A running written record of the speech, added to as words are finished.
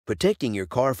protecting your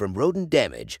car from rodent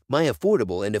damage, my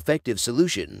affordable and effective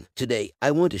solution. Today, I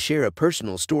want to share a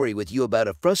personal story with you about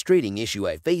a frustrating issue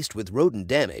I faced with rodent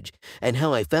damage and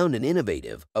how I found an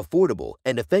innovative, affordable,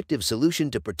 and effective solution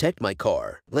to protect my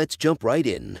car. Let's jump right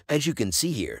in. As you can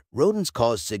see here, rodents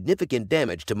caused significant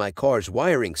damage to my car's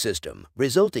wiring system,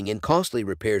 resulting in costly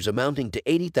repairs amounting to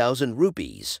 80,000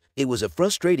 rupees. It was a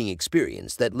frustrating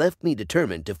experience that left me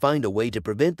determined to find a way to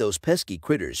prevent those pesky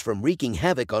critters from wreaking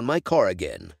havoc on my car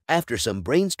again. After some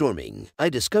brainstorming, I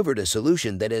discovered a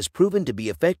solution that has proven to be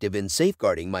effective in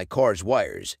safeguarding my car's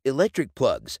wires, electric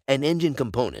plugs, and engine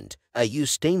component. I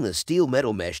use stainless steel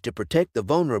metal mesh to protect the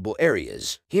vulnerable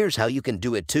areas. Here's how you can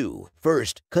do it too.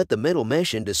 First, cut the metal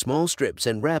mesh into small strips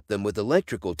and wrap them with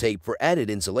electrical tape for added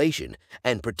insulation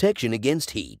and protection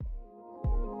against heat.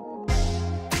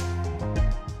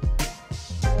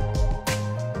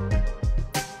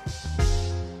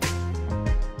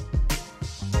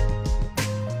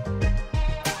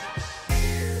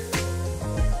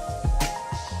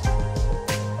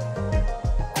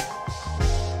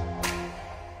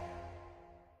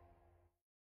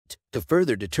 To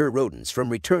further deter rodents from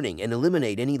returning and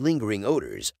eliminate any lingering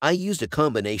odors, I used a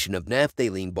combination of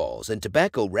naphthalene balls and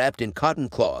tobacco wrapped in cotton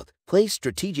cloth, placed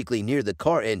strategically near the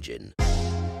car engine.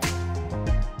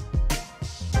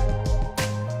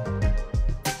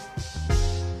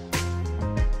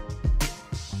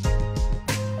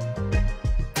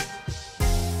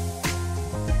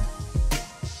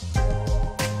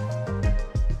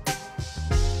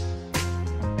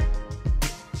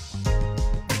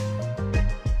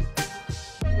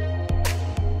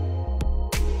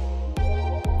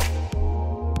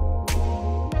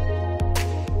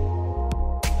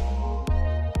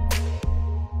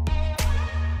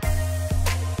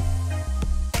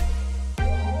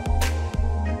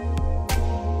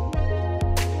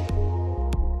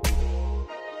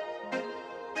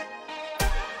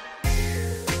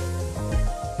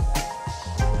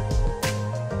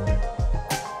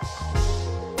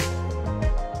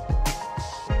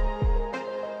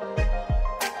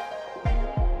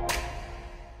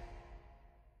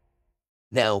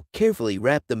 Now, carefully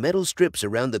wrap the metal strips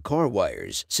around the car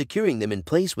wires, securing them in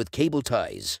place with cable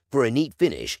ties. For a neat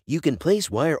finish, you can place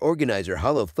wire organizer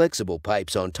hollow flexible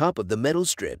pipes on top of the metal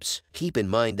strips. Keep in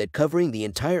mind that covering the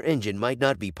entire engine might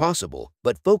not be possible,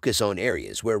 but focus on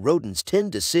areas where rodents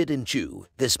tend to sit and chew.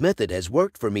 This method has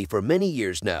worked for me for many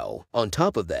years now. On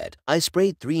top of that, I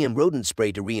sprayed 3M rodent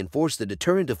spray to reinforce the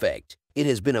deterrent effect. It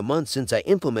has been a month since I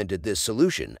implemented this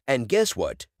solution, and guess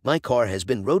what? My car has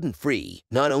been rodent-free.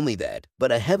 Not only that,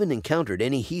 but I haven't encountered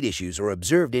any heat issues or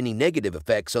observed any negative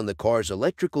effects on the car's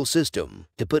electrical system.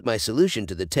 To put my solution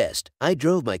to the test, I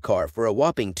drove my car for a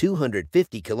whopping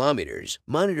 250 kilometers,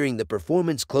 monitoring the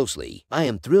performance closely. I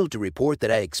am thrilled to report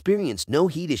that I experienced no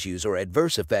heat issues or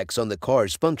adverse effects on the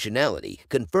car's functionality,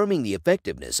 confirming the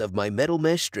effectiveness of my metal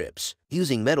mesh strips.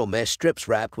 Using metal mesh strips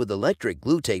wrapped with electric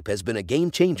glue tape has been a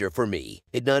game changer for me.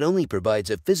 It not only provides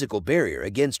a physical barrier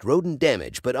against rodent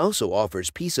damage, but also offers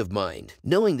peace of mind,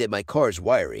 knowing that my car's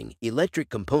wiring, electric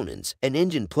components, and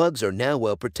engine plugs are now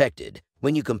well protected.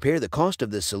 When you compare the cost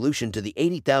of this solution to the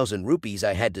 80,000 rupees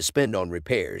I had to spend on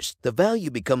repairs, the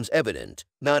value becomes evident.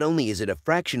 Not only is it a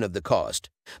fraction of the cost,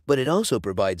 but it also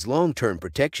provides long-term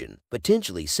protection,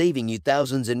 potentially saving you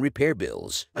thousands in repair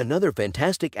bills. Another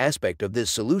fantastic aspect of this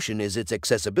solution is its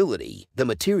accessibility. The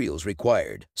materials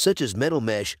required, such as metal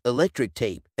mesh, electric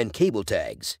tape, and cable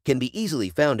tags, can be easily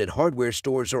found at hardware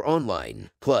stores or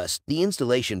online. Plus, the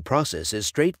installation process is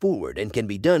straightforward and can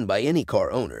be done by any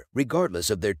car owner, regardless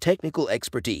of their technical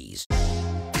expertise.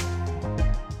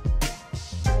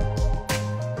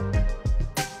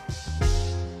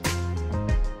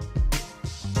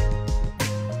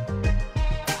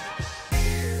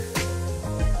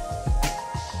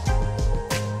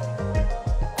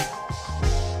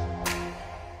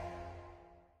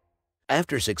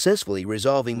 After successfully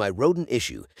resolving my rodent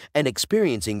issue and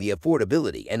experiencing the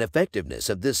affordability and effectiveness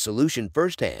of this solution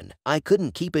firsthand, I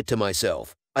couldn't keep it to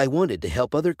myself. I wanted to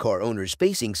help other car owners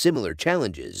facing similar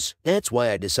challenges. That's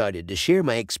why I decided to share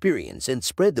my experience and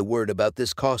spread the word about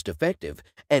this cost-effective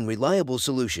and reliable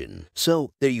solution.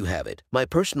 So, there you have it, my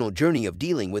personal journey of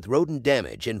dealing with rodent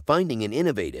damage and finding an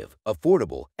innovative,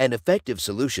 affordable, and effective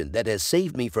solution that has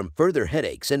saved me from further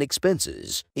headaches and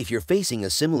expenses. If you're facing a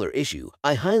similar issue,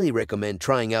 I highly recommend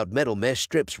trying out metal mesh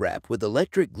strips wrapped with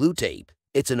electric glue tape.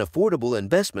 It's an affordable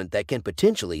investment that can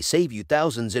potentially save you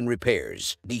thousands in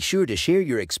repairs. Be sure to share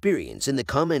your experience in the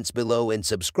comments below and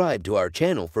subscribe to our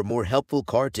channel for more helpful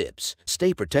car tips.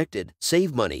 Stay protected,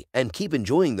 save money, and keep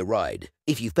enjoying the ride.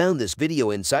 If you found this video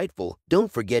insightful,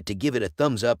 don't forget to give it a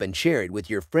thumbs up and share it with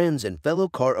your friends and fellow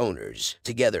car owners.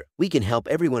 Together, we can help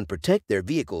everyone protect their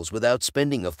vehicles without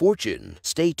spending a fortune.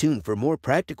 Stay tuned for more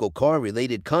practical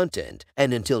car-related content,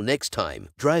 and until next time,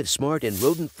 drive smart and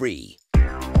rodent-free.